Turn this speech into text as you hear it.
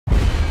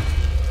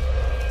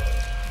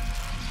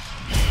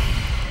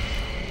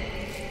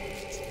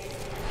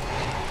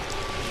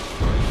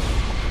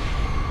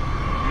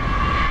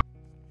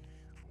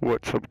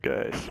What's up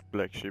guys,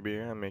 Black Sheep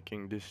here. I'm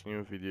making this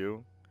new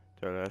video,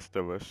 The Last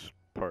of Us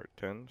Part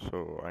 10,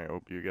 so I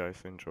hope you guys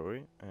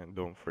enjoy, and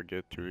don't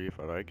forget to leave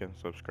a like and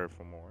subscribe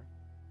for more.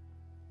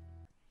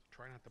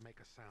 Try not to make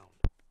a sound.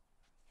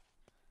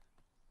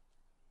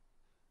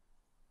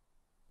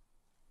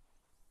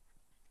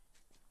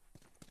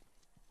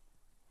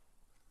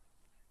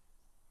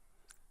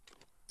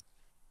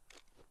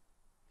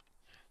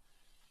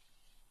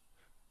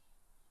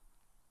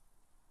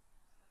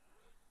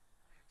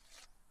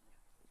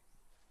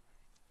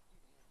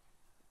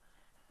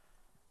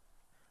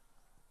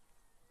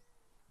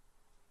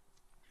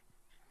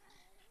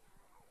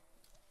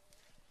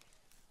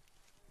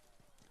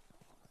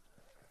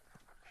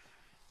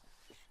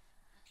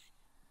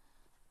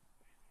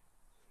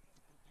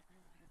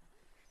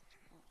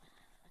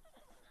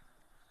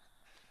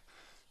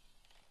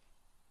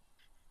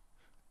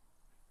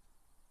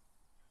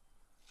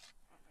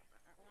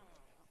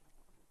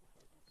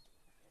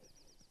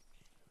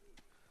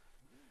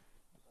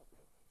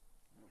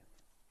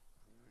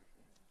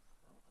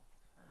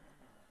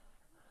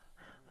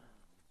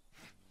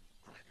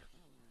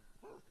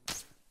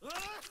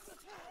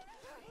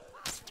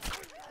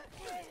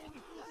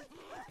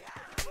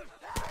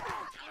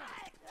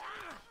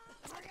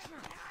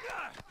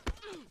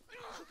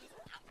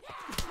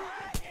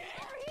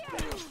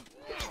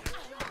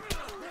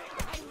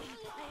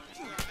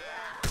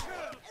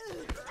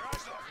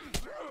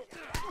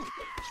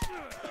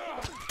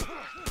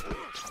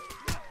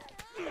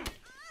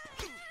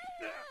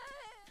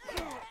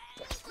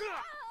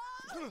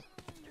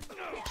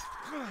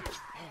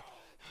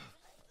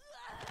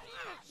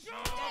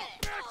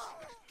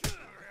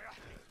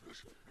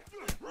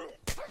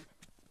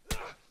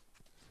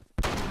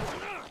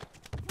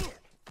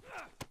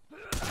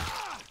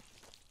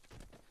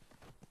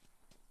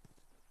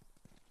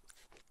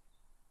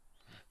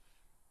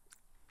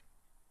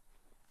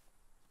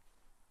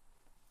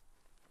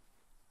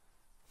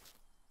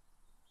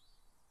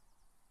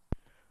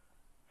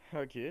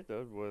 Okay,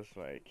 that was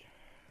like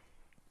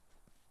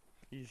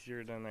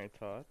easier than I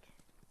thought.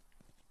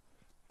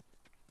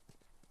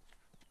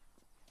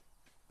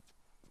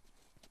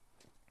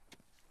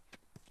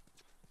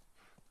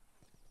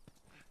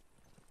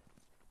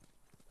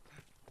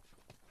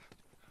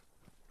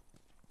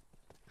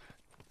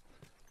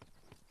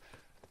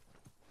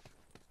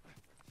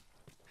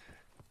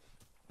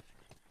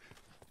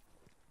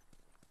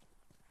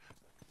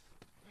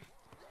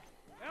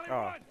 Ellie,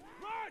 Ah. run!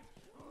 Run!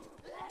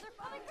 They're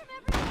coming from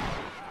everywhere!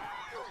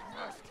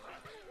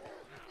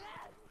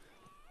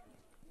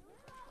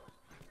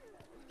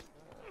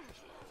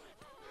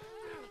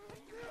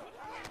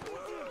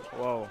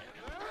 Whoa.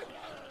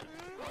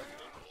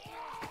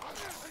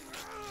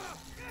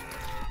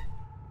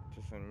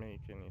 Doesn't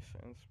make any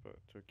sense, but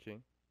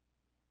okay.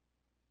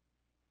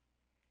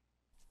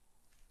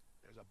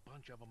 There's a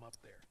bunch of them up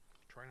there.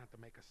 Try not to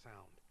make a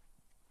sound.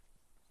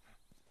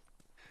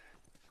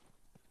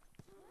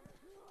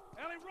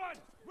 Ellie, run!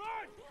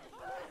 Run!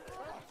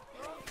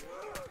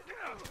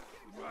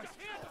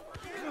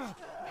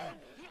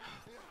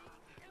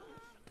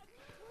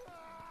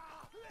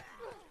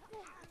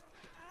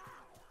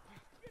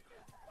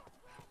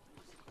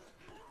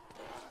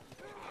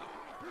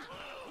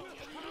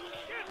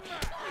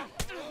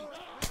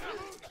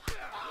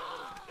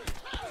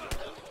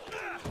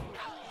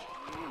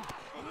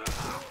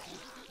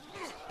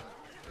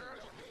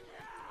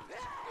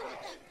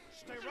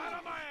 Stay right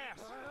on my ass!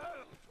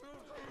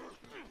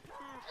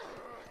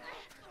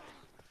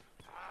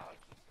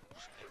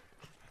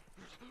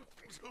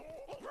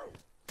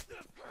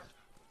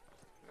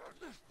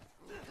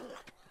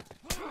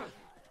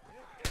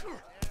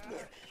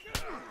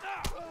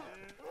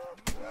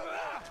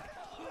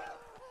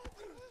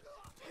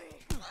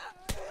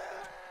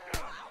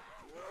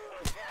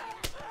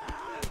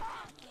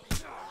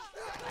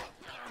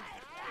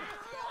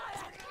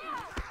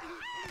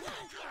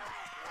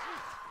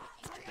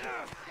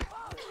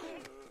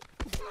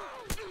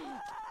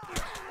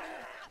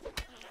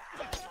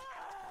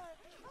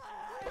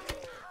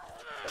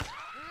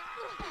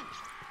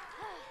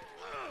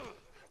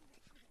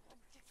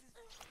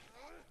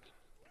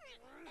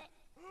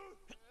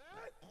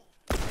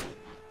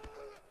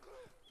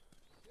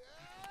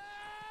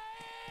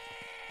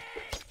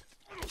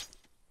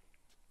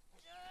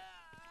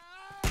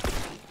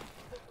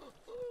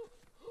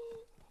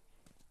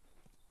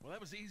 Well, that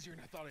was easier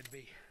than I thought it'd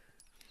be.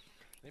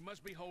 They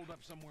must be holed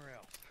up somewhere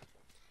else.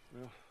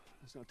 Well,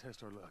 let's not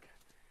test our luck.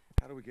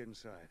 How do we get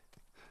inside?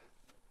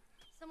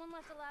 Someone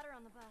left a ladder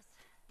on the bus.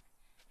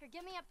 Here,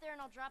 get me up there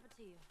and I'll drop it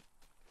to you.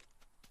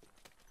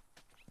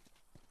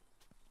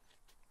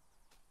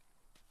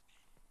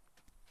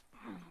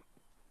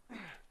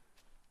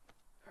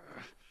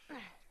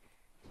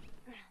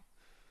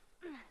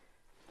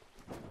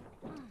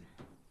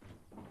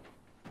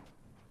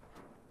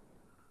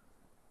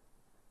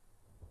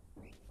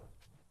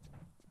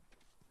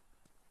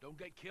 Don't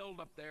get killed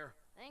up there.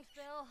 Thanks,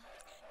 Bill.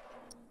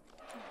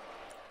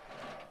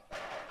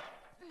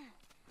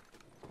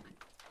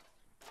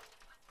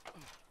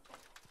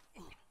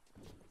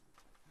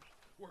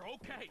 We're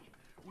okay.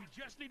 We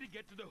just need to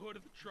get to the hood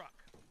of the truck.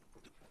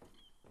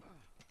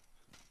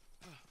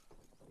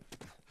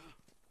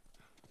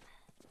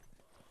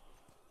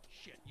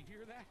 Shit, you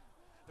hear that?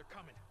 They're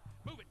coming.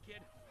 Move it,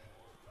 kid.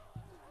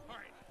 All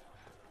right.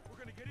 We're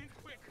gonna get in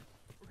quick.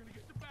 We're gonna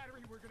get the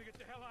battery. We're gonna get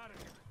the hell out of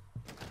here.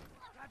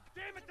 God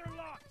damn it, they're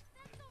locked!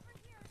 That's over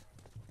here.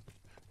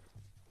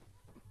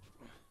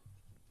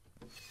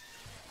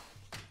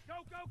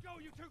 Go, go, go,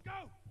 you two,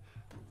 go!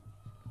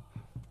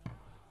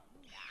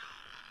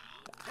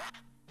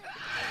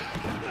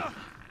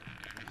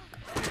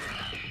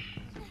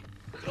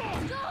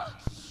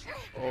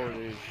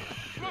 Holy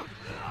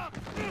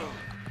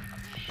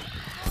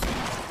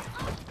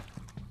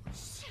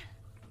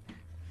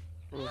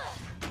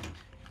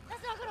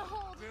That's not gonna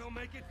hold. We'll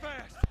make it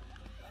fast.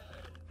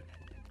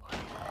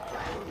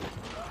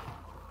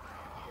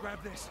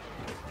 Grab this.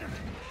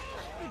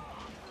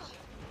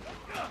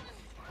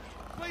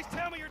 Please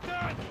tell me you're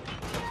done.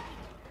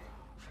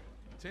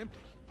 It's empty.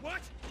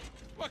 What?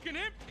 Fucking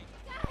empty.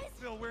 Guys!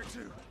 Bill, where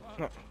to?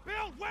 No.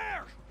 Bill,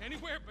 where?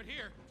 Anywhere but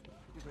here.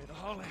 You ready to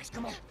haul ass?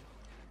 Come on.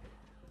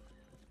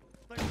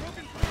 Like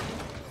broken through.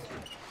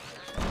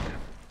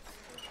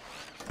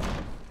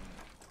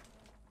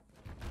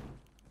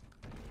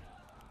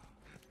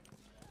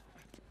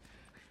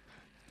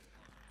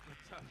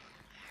 Let's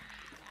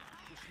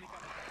we'll sneak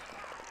out.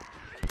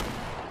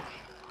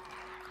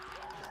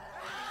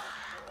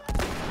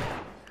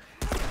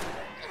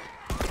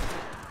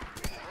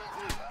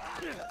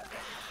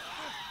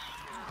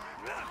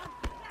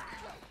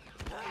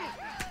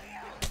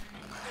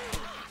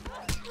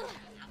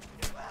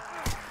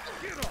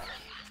 Get off!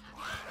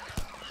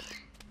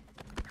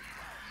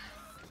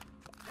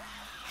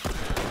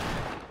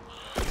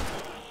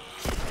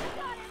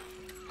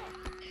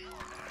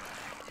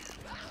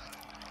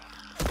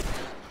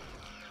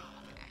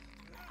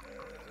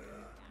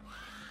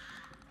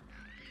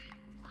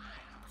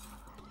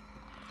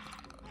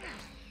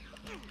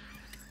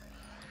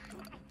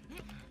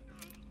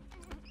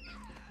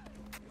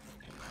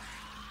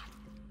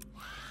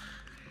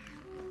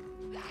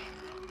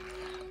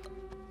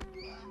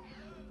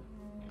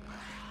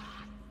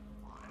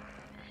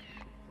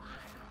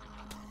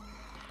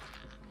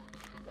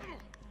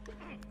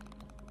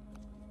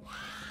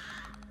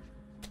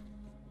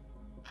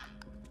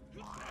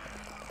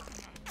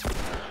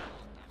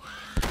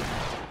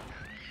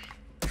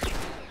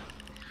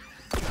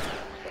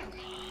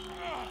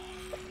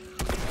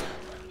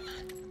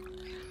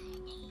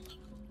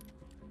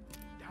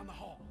 Down the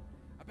hall.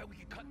 I bet we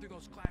can cut through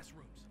those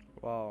classrooms.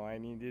 Wow, I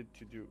needed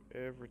to do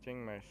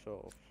everything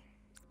myself.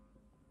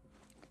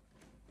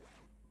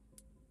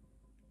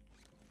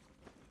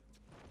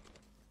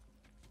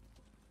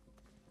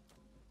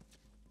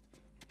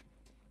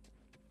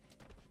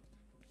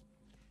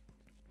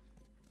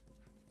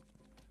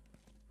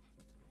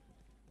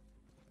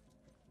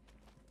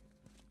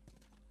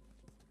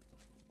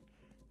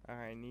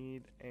 I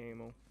need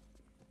ammo.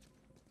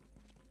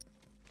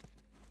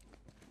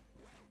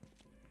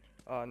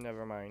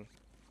 Never mind.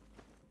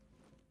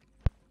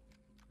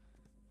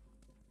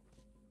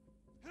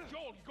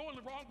 Joel, you're going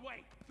the wrong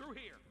way. Through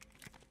here.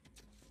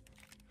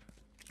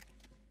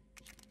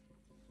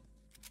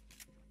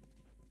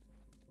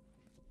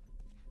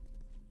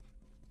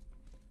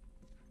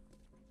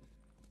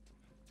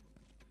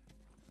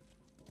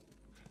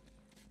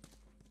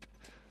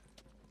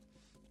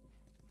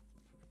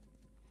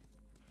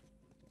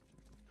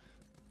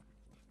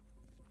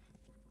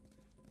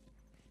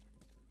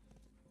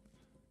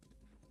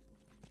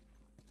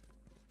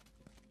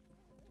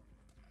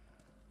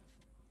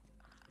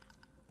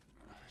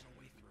 There's no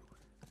way through.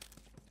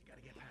 You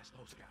gotta get past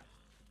those guys.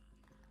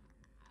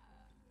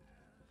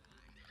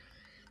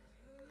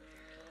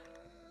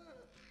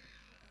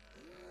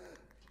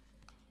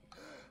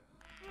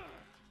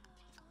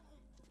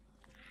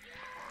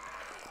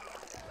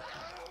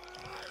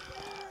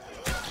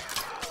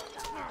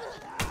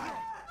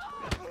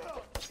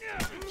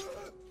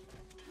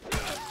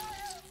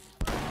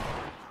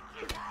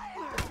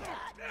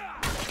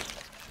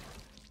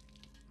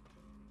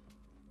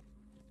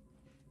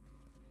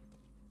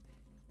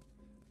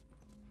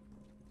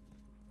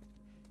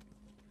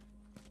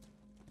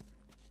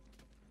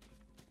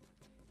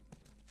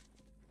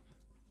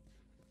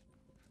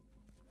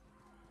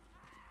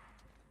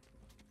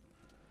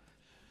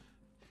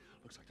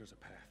 Looks like there's a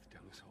path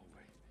down this hallway.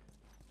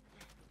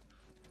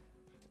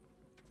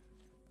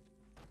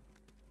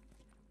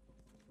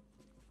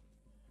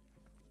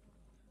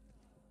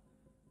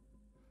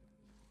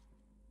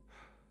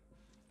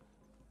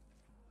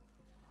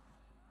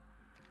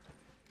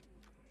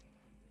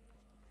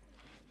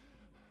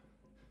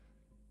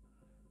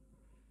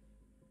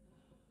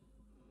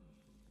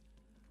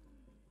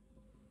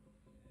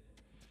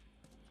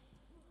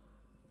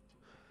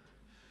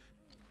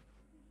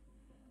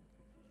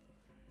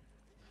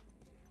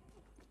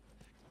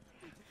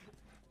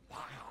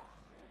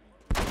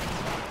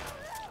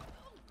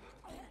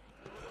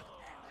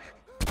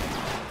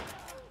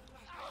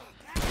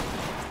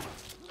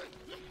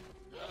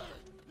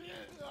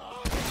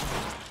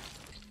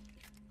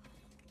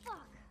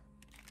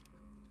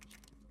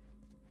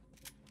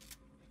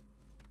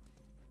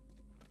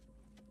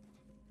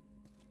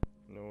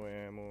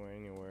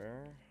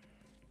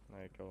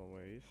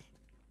 guys.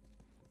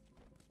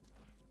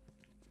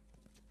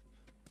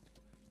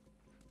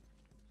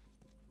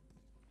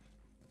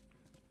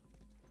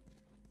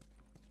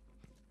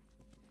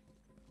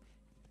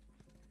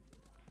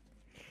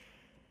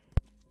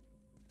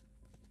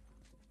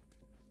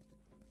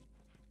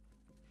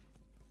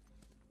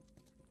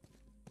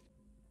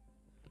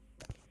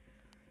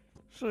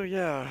 So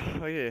yeah,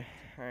 okay,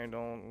 I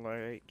don't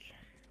like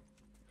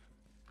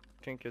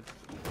think it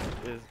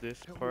is this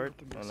Tell me part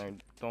what the and I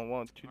message- don't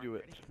want to do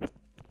it.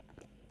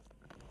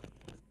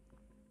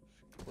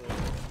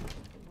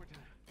 More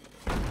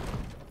time.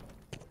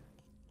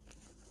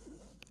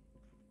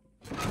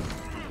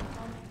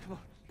 Come on.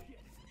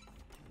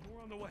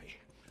 More on the way.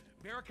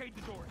 Barricade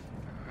the doors.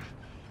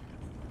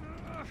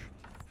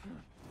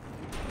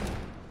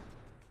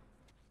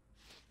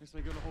 This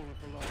ain't gonna hold him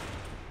for long.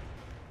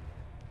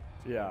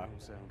 Yeah, That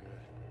don't sound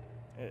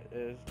good. it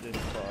is this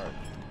part.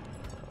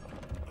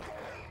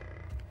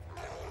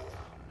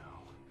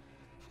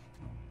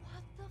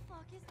 What the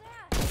fuck is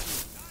that?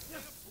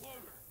 Goddamn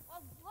floater.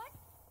 What?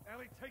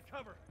 Ellie, take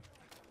cover.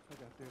 I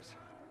got this.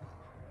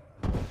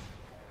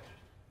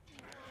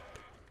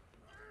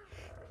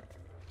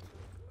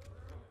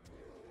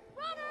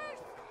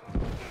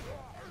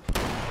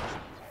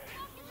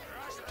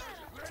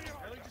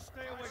 Ellie, just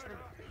stay away from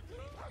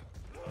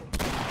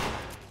it.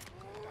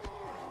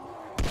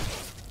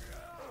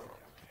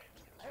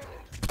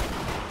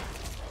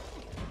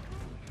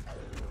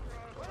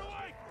 Run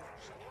away!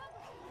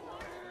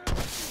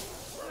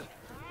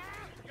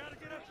 You gotta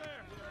get up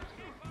there.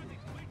 Find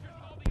these bleachers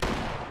and all the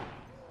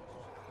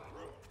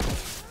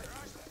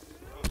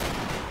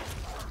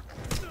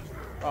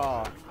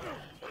Ah.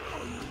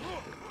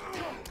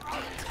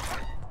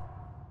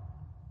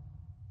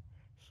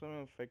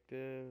 Some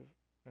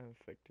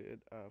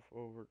infected have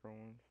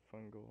overgrown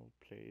fungal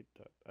plate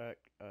that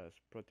act as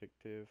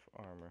protective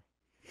armor.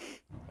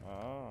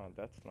 Ah,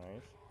 that's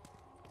nice.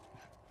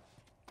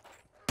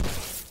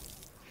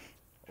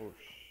 Oh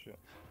shit.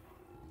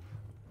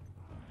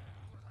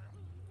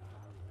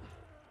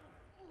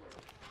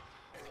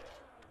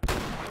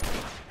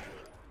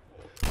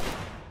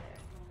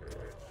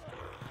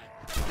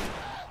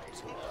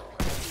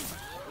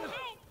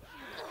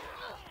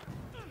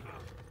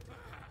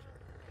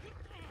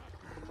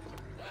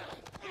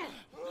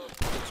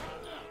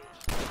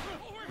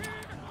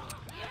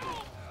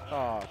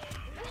 Ah,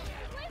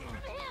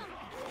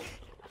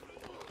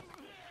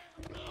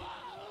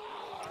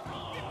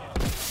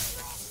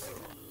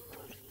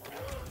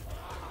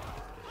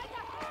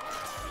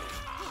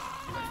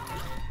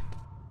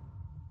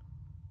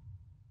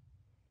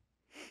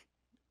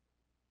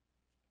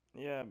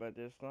 yeah, but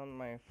it's not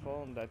my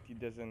fault that he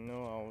doesn't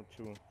know how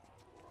to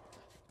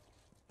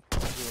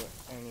do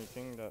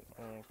anything that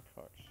all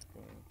cars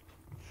can.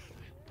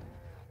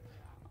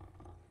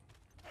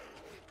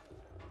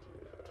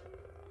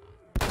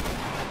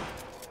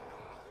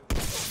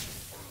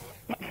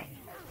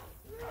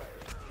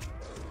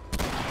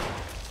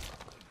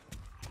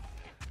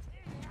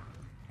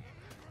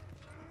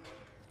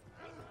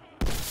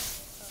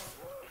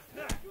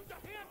 use the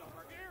handle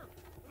over here.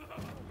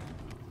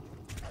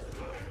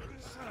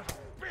 Son of a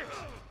bitch!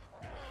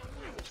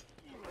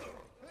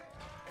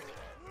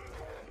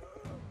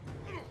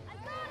 I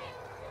got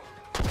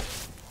it!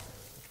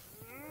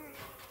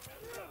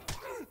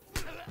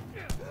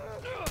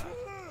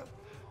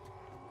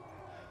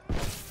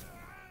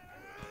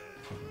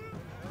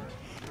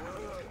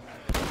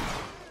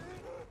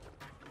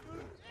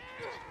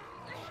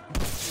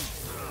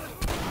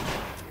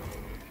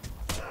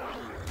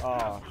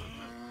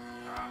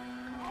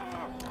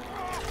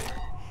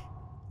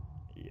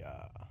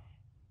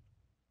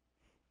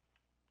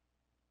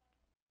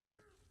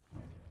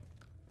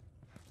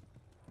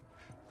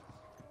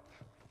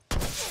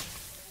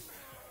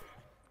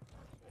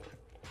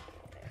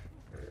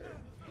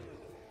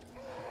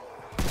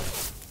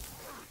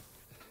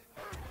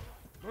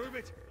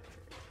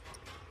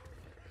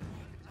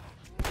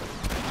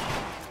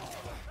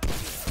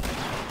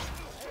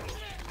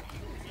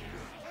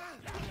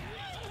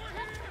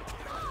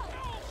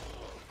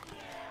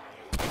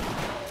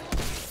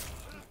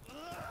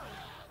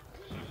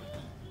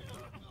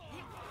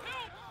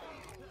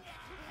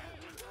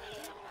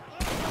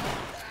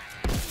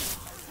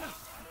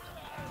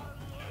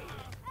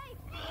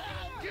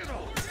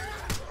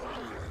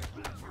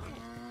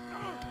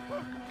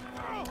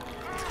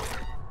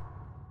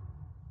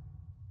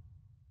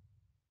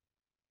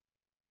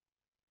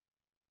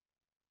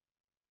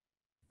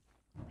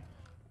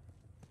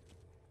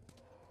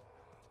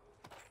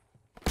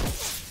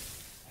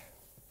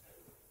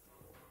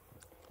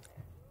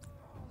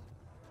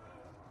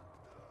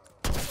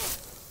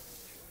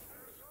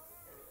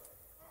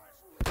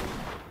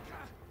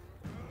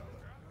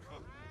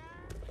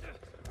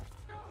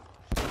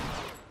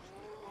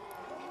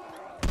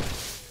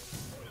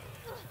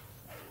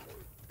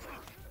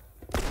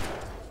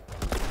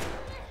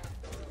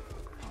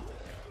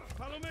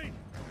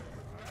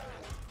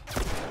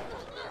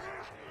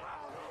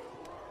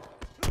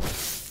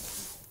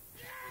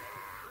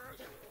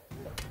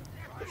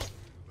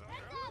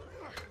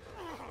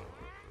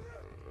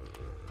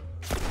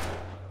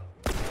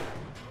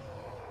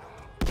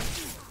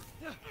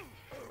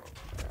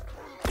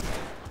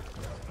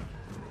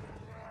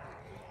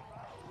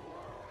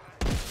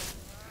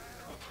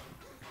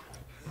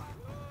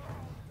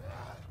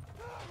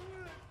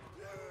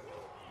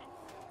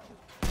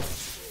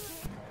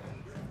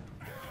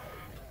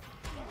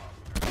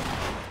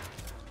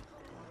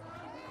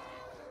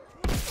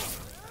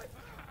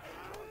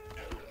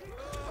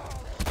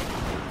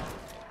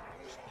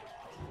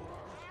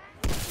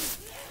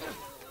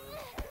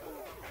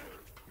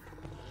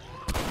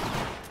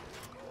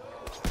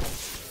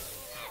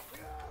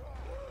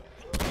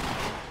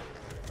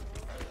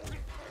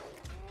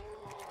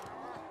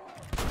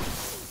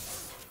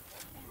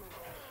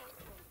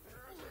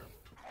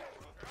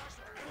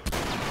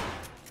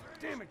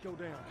 go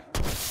down.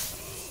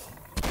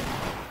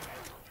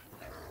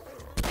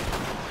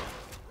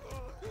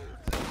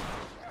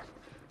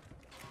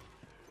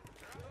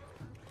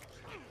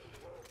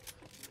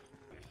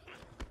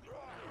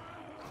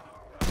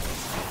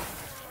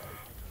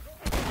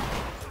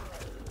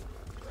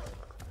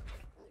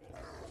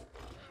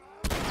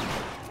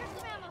 Here's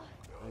some ammo.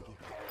 Thank you.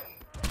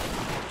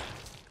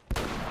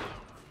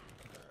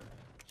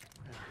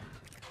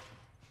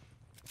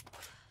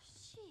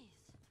 Jeez.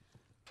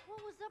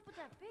 What was up with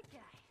that big guy?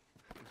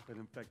 He's been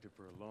infected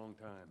for a long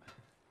time.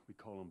 We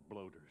call them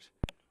bloaters.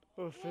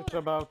 Oof, it's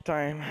about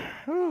time.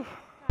 Whew.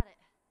 Got it.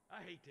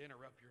 I hate to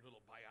interrupt your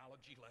little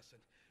biology lesson,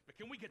 but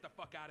can we get the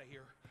fuck out of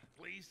here,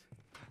 please?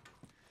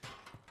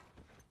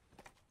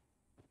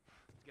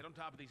 Get on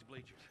top of these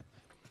bleachers.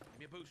 Give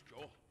me a boost,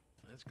 Joel.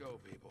 Let's go,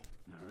 people.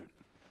 All right.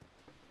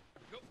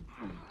 Go.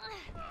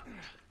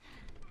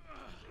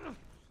 All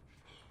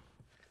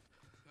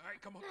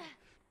right, come on.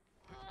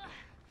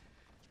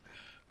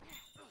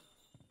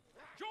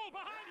 Joel,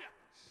 behind you!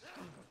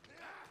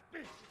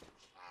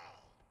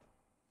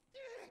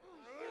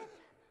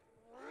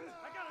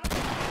 I got it.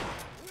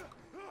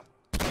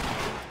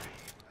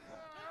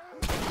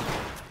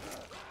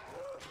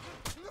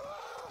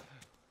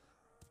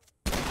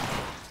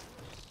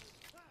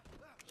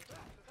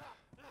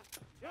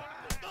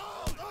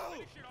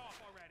 Finish it off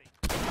already.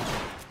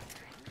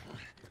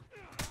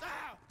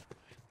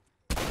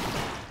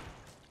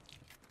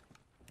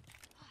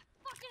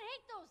 Fucking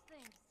hate those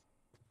things.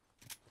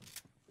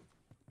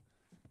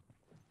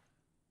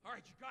 All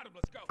right, you got him.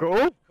 Let's go. Go.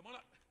 Come on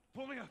up.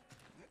 Pull me up.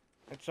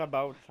 It's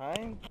about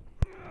time.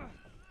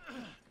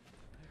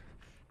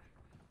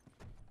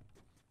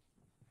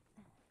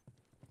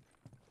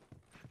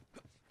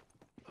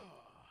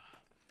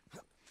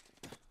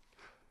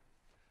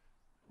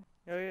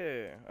 Oh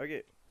yeah.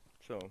 Okay.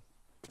 So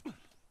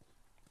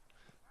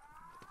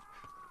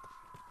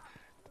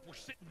We're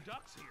sitting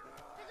ducks here.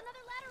 There's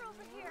another ladder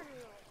over here.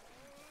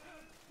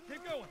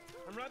 Keep going.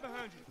 I'm right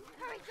behind you.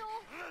 Hurry,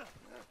 Joel.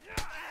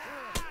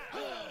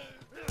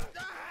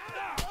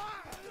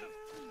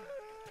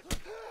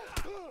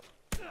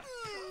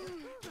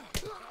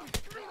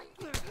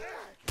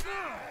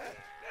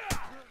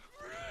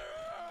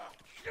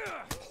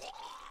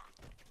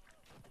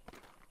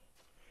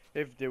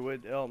 if they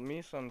would help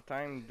me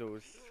sometime,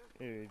 those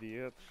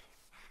idiots.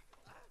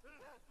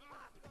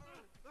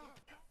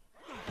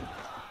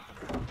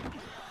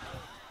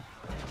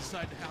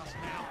 Inside the house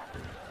now.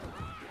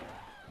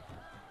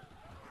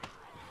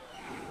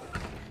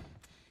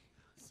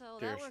 So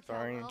They're that worked out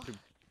starting well. to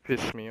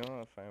piss me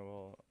off.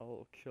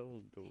 I'll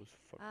kill those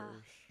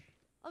fuckers.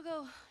 I'll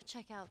go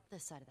check out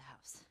this side of the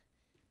house.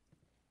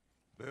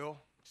 Bill?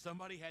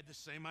 Somebody had the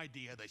same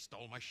idea. They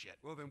stole my shit.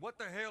 Well, then what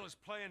the hell is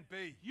plan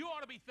B? You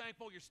ought to be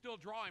thankful you're still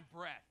drawing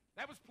breath.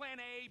 That was plan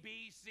A,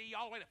 B, C,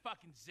 all the way to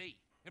fucking Z.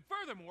 And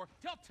furthermore,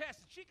 tell Tess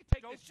that she can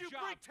take Don't this you job.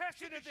 bring Tess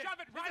She into can this. shove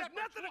it This right has up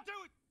her nothing to throat.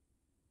 do with...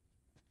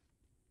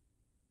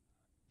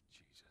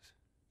 Jesus.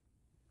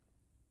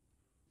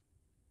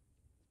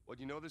 What,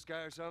 you know this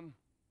guy or something?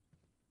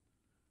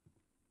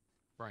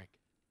 Frank.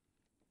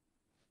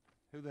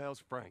 Who the hell's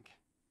Frank?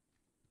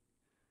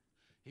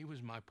 He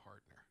was my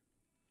partner.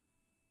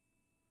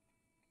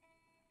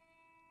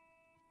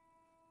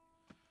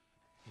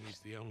 He's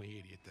the only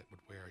idiot that would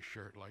wear a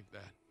shirt like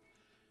that.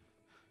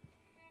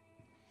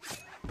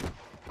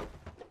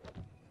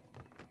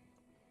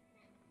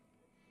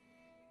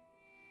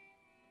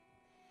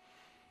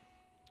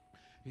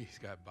 He's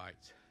got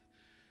bites.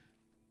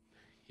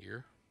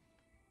 Here.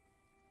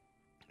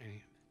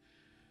 And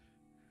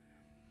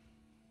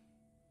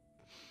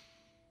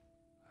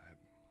I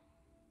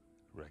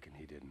reckon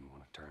he didn't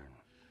want to turn,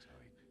 so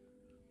he...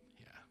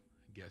 yeah,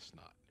 I guess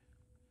not.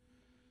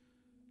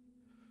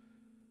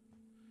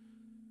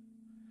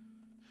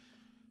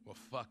 Well,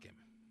 fuck him.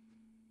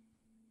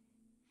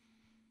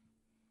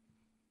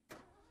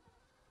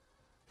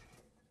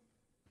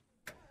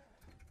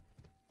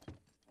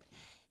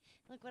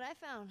 Look what I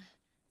found.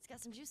 It's got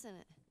some juice in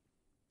it.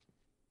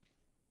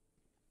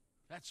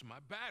 That's my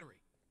battery.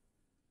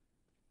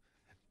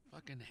 That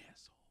fucking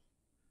asshole.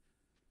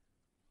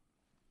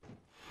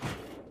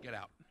 Get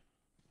out.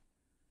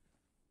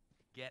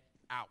 Get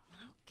out.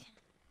 Okay.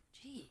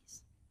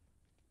 Jeez.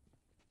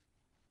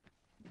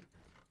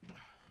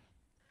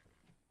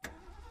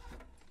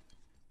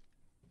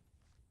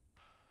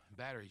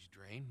 Battery's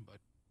drained, but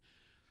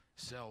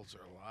cells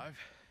are alive.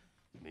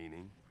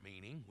 Meaning?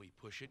 Meaning, we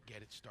push it,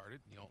 get it started,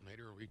 and the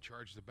alternator will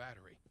recharge the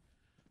battery.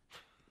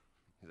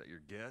 Is that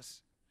your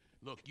guess?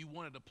 Look, you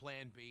wanted a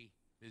plan B.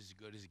 This is as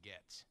good as it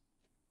gets.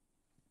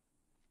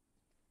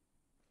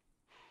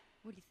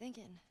 What are you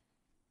thinking?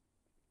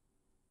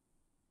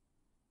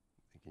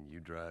 Thinking you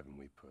drive and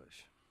we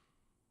push.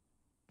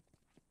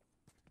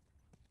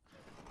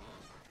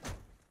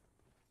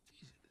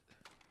 Jesus.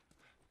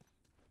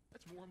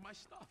 That's more of my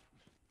stuff.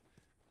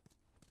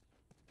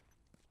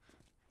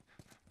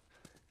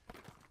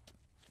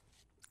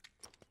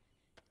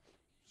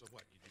 So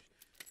what, you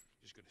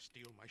just gonna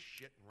steal my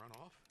shit and run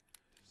off?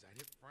 Is that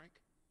it, Frank?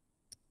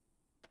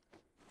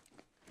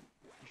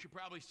 should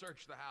probably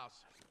search the house.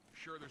 I'm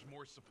sure there's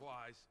more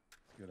supplies.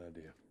 Good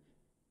idea.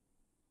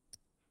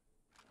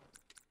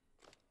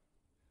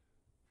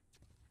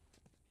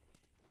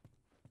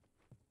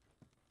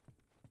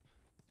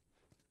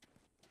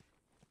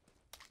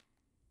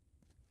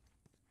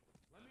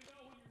 Let me know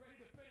when you're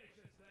ready to finish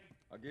this thing.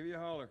 I'll give you a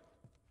holler.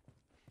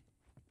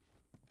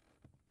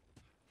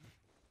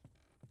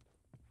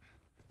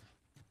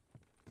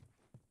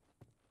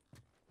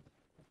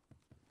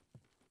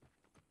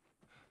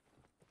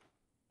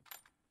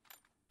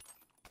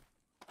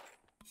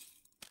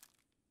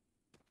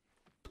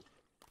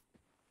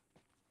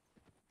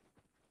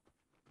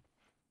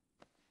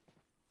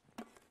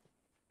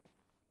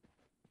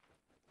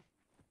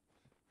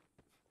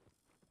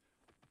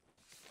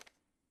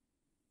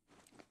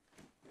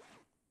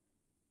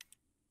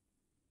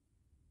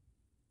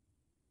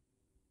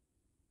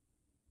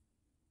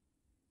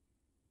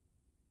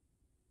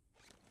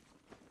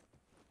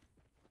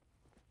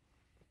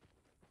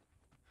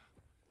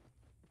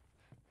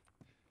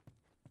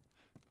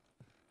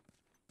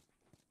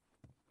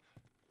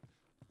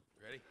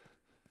 Ready?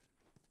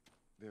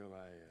 Bill,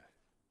 I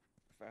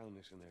found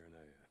this in there, and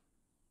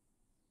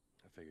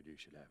I figured you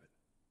should have it.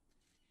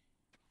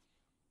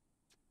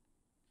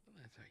 Well,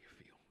 that's how you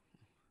feel.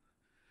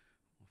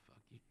 Well,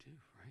 fuck you too,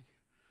 Frank.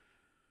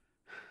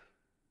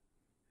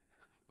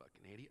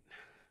 Fucking idiot.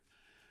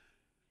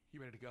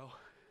 You ready to go?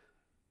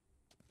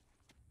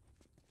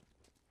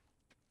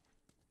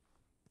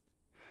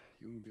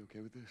 You gonna be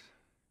okay with this?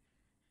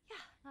 Yeah,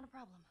 not a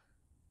problem.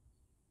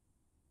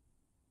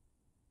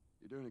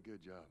 You're doing a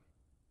good job.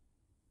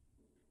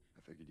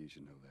 I figured you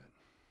should know that.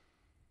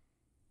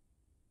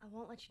 I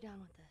won't let you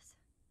down with this.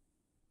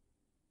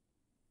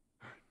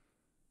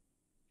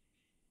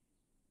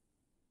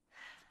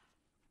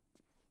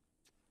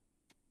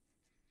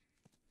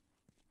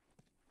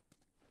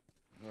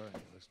 All right,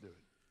 let's do it.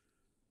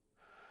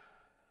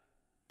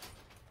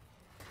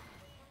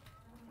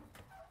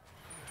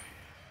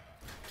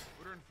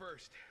 Put her in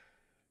first.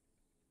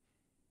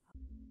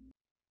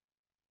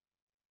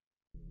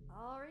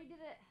 Already did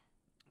it.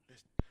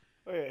 Just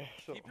Okay,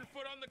 so keep your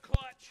foot on the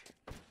clutch.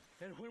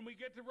 And when we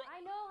get to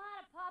I know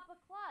how to pop a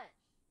clutch.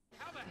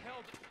 how the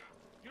hell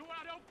you know what?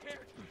 I don't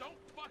care. Just don't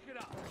fuck it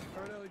up.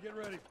 All right, Ellie, get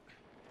ready.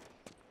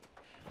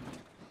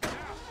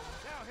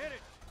 Now hit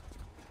it.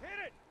 Hit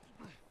it.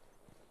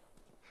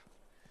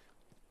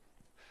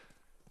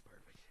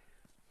 Perfect.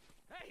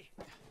 Hey,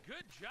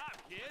 good job,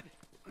 kid.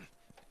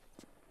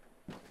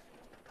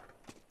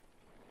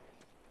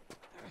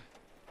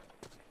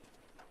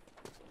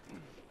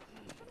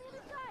 From the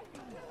other side. To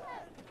the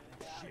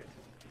left. Shit.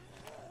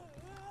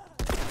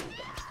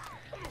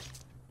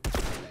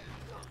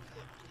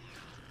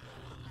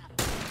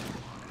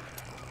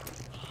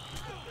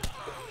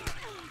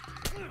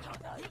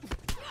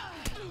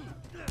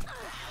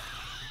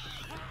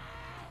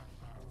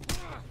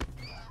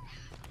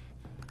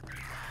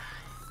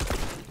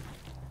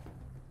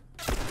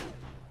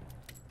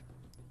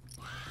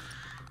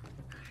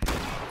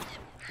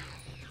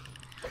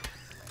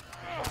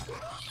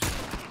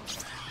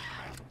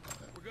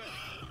 We're good.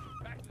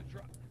 Back to the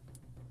truck.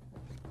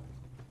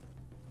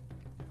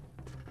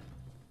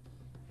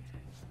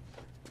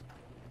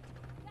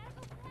 Gotta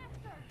go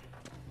faster.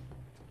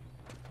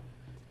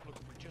 Look,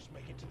 if we just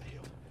make it to the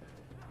hill.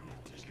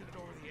 Just get it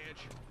over the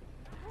edge.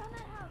 Around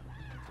that house.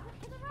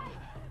 Look to the right.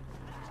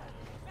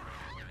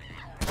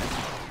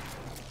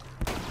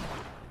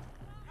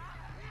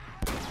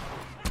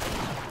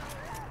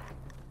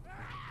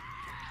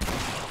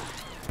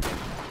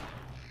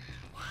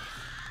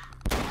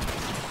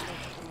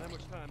 Don't have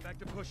much time. Back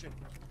to pushing.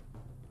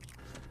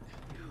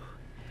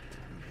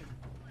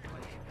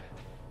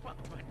 Fuck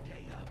my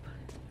day up.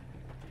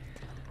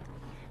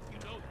 You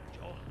know that,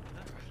 Joel.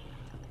 Huh?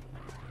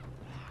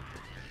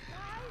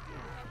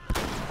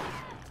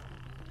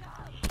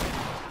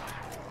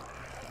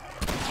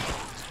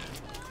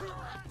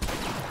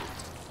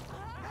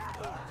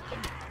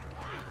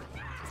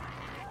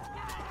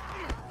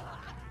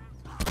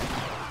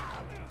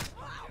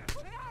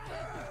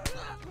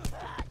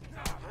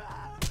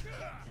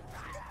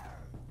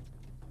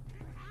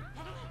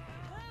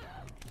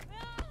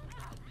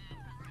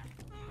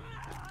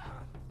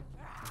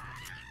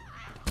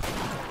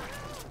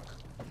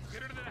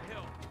 Get her to the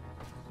hill.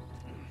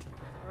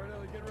 All right,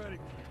 Ellie, get ready.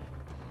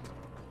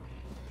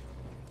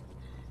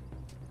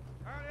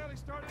 All right, Ellie,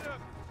 start it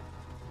up.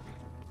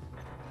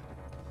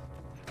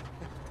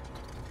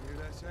 Hear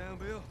that sound,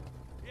 Bill?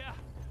 Yeah,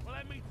 well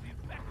that means the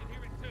infected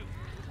hear it too.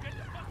 Let's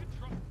get the fucking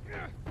truck.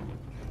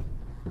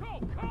 Go,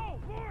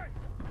 boy!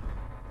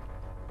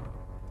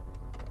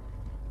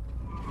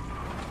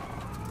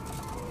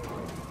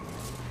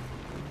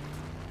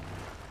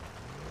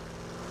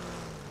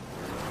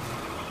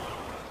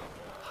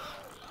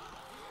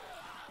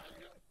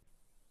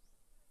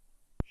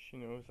 she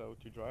knows how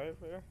to drive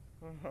here.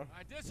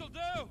 Alright, this'll do!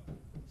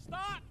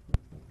 Stop!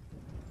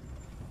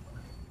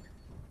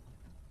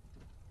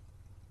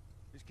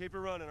 Just keep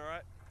her running, all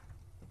right?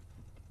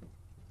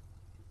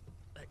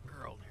 That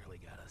girl nearly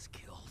got us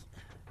killed.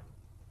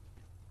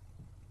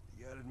 You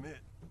You gotta admit,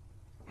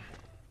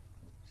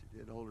 she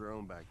did hold her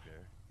own back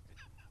there.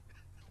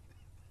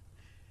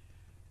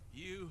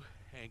 You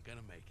ain't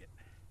gonna make it.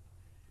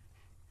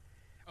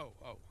 Oh.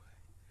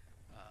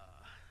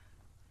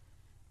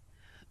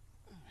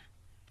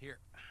 Here.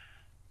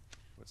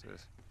 What's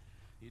this?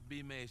 You'd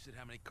be amazed at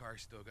how many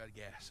cars still got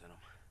gas in them.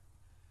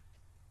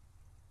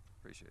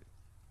 Appreciate it.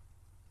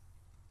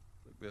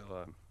 Look,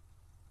 Bill,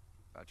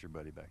 about your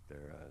buddy back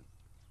there,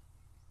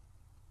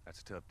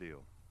 that's a tough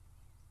deal.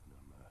 And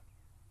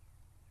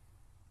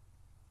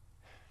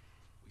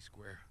We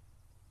square.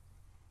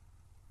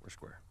 we're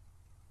square.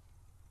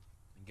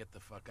 And get the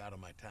fuck out of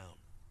my town.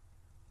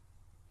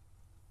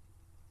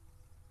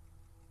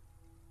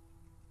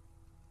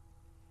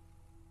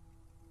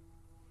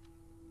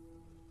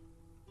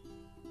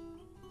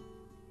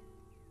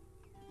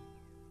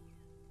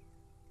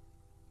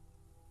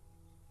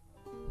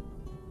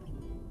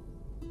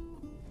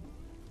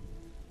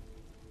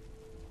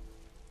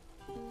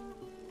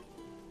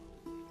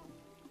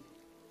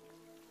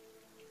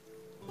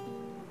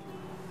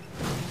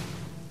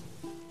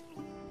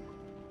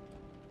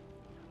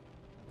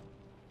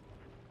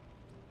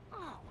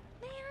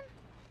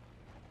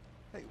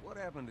 Hey, what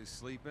happened to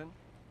sleeping?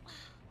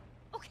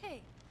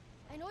 Okay,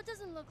 I know it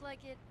doesn't look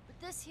like it, but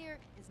this here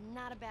is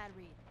not a bad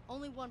read.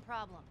 Only one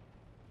problem.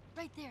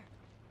 Right there.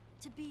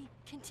 To be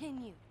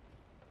continued.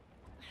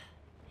 I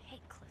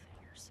hate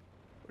cliffhangers.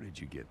 Where did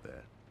you get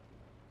that?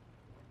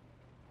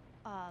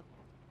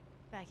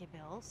 Back at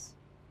Bill's.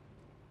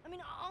 I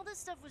mean, all this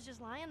stuff was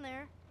just lying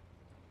there.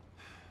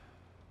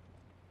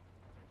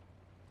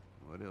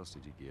 What else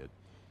did you get?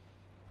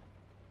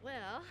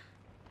 Well...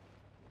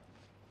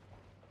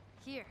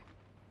 Here.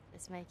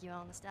 This make you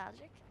all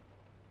nostalgic?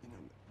 You know,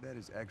 that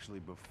is actually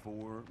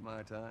before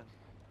my time.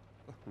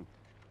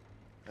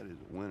 That is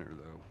a winner,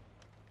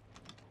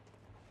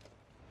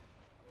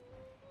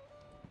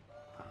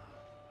 though.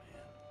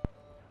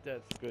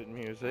 That's good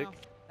music. Well,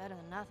 better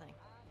than nothing.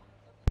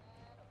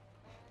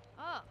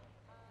 Oh.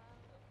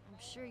 I'm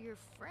sure your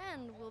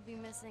friend will be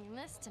missing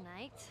this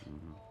tonight.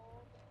 Mm-hmm.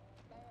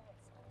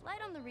 It's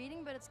light on the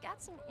reading, but it's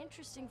got some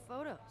interesting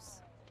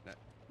photos. Now,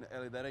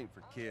 Ellie, that ain't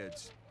for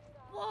kids.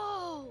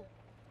 Whoa!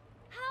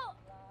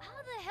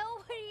 How the hell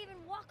would he even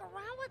walk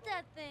around with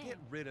that thing? Get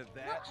rid of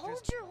that. Well, hold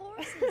Just... your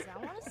horses. I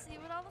want to see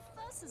what all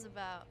the fuss is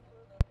about.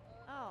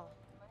 Oh.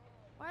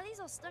 Why are these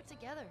all stuck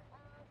together?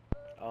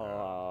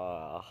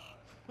 Ah.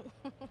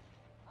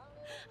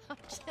 I'm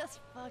just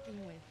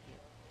fucking with you.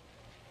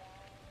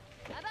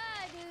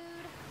 Bye-bye,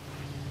 dude.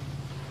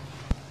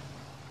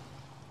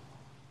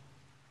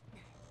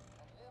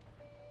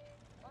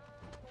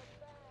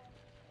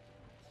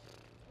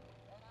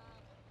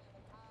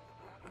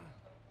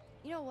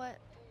 You know what?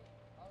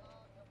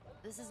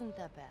 This isn't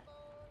that bad.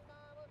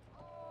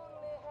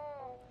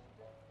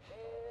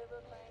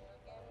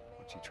 Why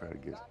don't you try to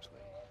get some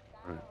sleep?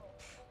 All right.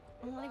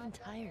 I'm not even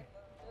tired.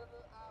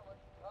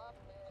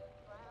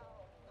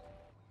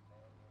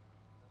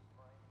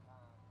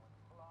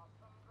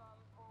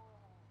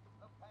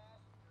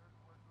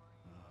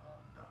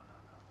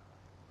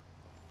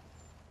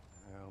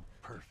 Well,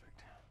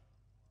 perfect.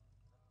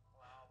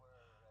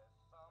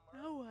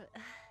 Now what?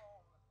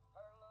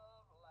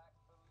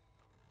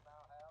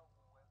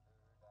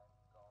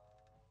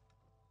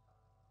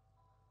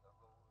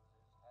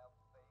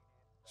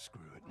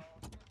 Screw it.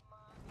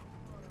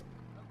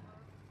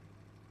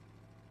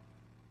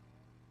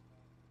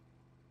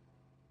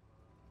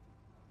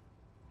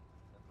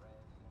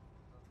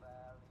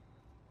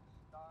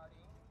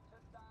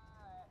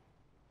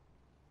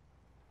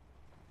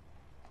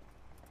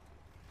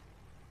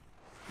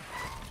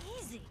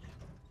 Easy.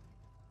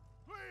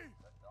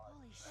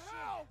 Holy shit.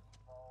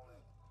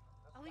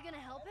 Are we gonna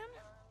help him?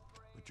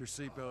 Put your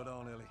seatbelt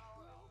on, Ellie.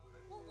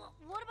 Well,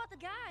 what about the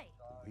guy?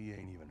 He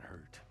ain't even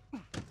hurt.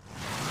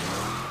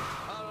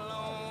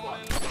 Alone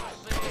and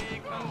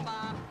forsaken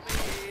by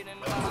fate and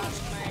by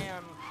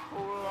man. Oh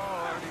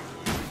Lord, if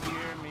you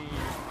hear me,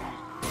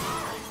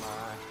 please take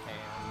my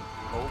hand.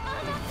 Hope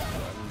I'm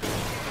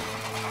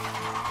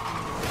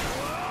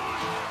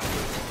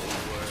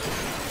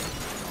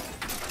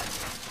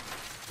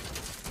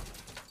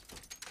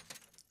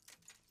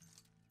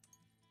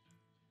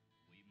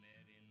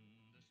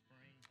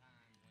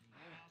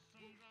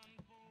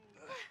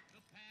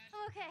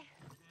okay.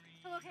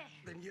 I'm okay.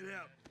 Then get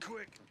out,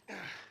 quick.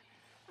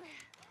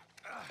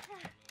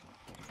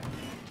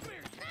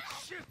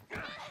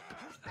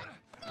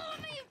 Follow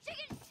me, you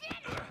chicken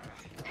shit!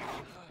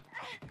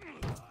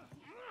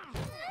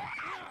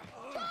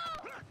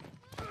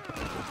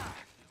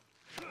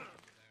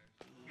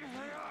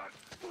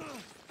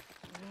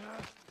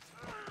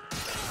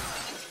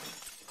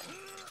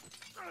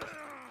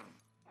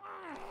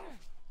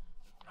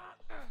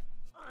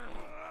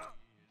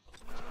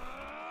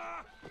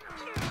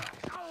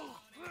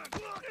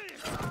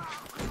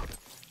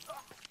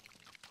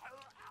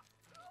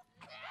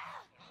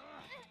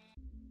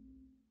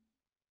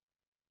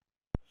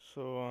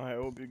 So I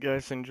hope you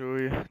guys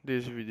enjoy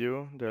this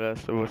video, The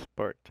Last of Us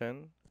Part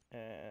 10,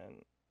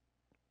 and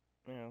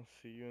I'll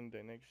see you in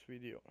the next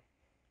video.